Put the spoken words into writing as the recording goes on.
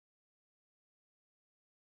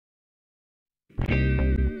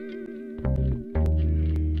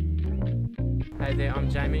Hey there, I'm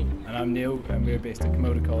Jamie. And I'm Neil, and we're based at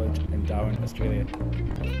Kormilda College in Darwin, Australia.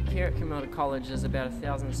 Here at Kormilda College there's about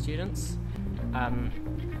 1,000 students.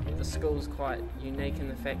 The school's quite unique in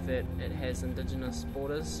the fact that it has Indigenous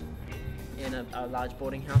boarders and a large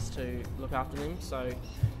boarding house to look after them, so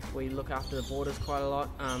we look after the boarders quite a lot,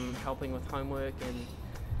 helping with homework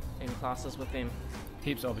and classes with them.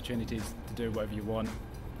 Heaps of opportunities to do whatever you want.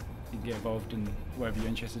 You can get involved in whatever you're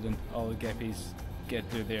interested in. All the gappies get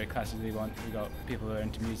to do their classes they want. We've got people who are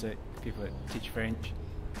into music, people that teach French.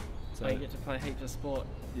 So you get to play heaps of sport.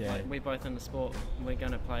 Yeah. Like, we're both into sport. We're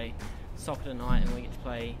going to play soccer tonight and we get to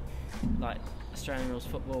play like Australian rules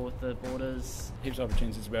football with the boarders. Heaps of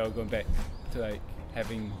opportunities as well, going back to like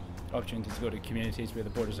having opportunities to go to communities where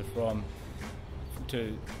the boarders are from,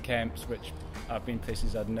 to camps, which have been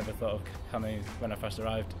places I'd never thought of coming when I first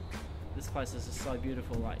arrived. This place is just so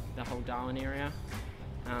beautiful, like the whole Darwin area.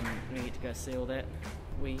 We get to go see all that.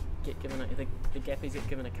 We get given the gappies get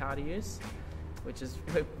given a car to use, which is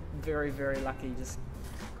we're very, very lucky, just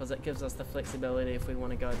because it gives us the flexibility if we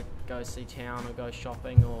want to go see town or go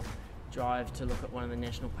shopping or drive to look at one of the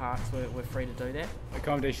national parks. We're free to do that.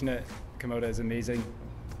 Accommodation at Kormilda is amazing.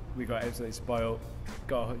 We got absolutely spoiled.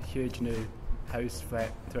 Got a huge new house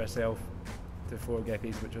flat to ourselves, to 4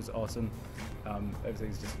 gappies, which was awesome.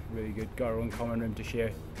 Everything's just really good. Got our own common room to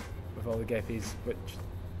share with all the gappies, which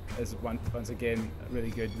is once again a really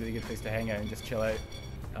good place to hang out and just chill out.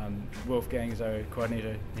 Wolfgang is our coordinator,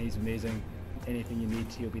 and he's amazing. Anything you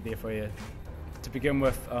need, he'll be there for you. To begin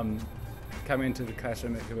with, coming into the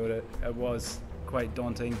classroom at Kormilda, it was quite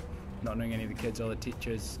daunting, not knowing any of the kids or the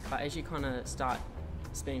teachers. But as you kind of start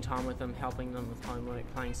spending time with them, helping them with homework,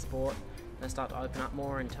 playing sport, they start to open up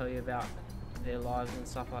more and tell you about their lives and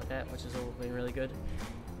stuff like that, which has all been really good.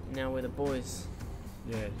 Now we're the boys.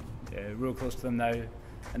 Yeah, real close to them now,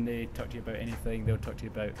 and they talk to you about anything. They'll talk to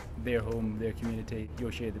you about their home, their community.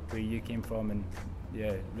 You'll share where you came from, and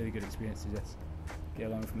yeah, really good experiences. Yes, get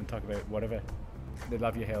along with them and talk about whatever. They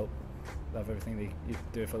love your help, love everything you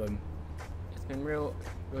do for them. It's been real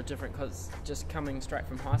different, because just coming straight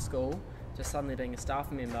from high school, just suddenly being a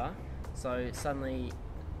staff member, so suddenly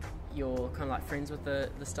you're kind of like friends with the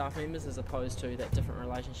staff members, as opposed to that different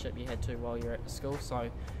relationship you had to while you're at school. So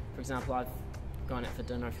for example, I've gone out for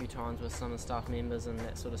dinner a few times with some of the staff members and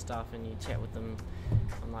that sort of stuff, and you chat with them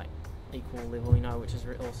on like equal level, which is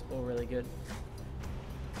all really good.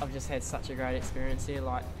 I've just had such a great experience here.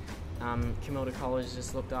 Like Kormilda College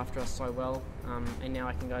just looked after us so well, and now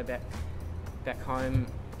I can go back home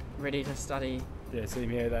ready to study. Yeah, same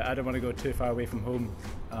here. I don't want to go too far away from home.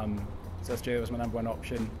 So Australia was my number one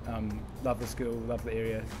option. Love the school, love the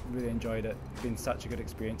area, really enjoyed it. It's been such a good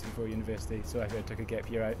experience before university, so I took a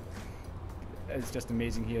gap year out. It's just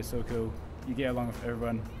amazing here, so cool. You get along with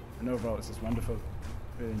everyone, and overall it's just wonderful.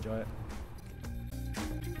 Really enjoy it.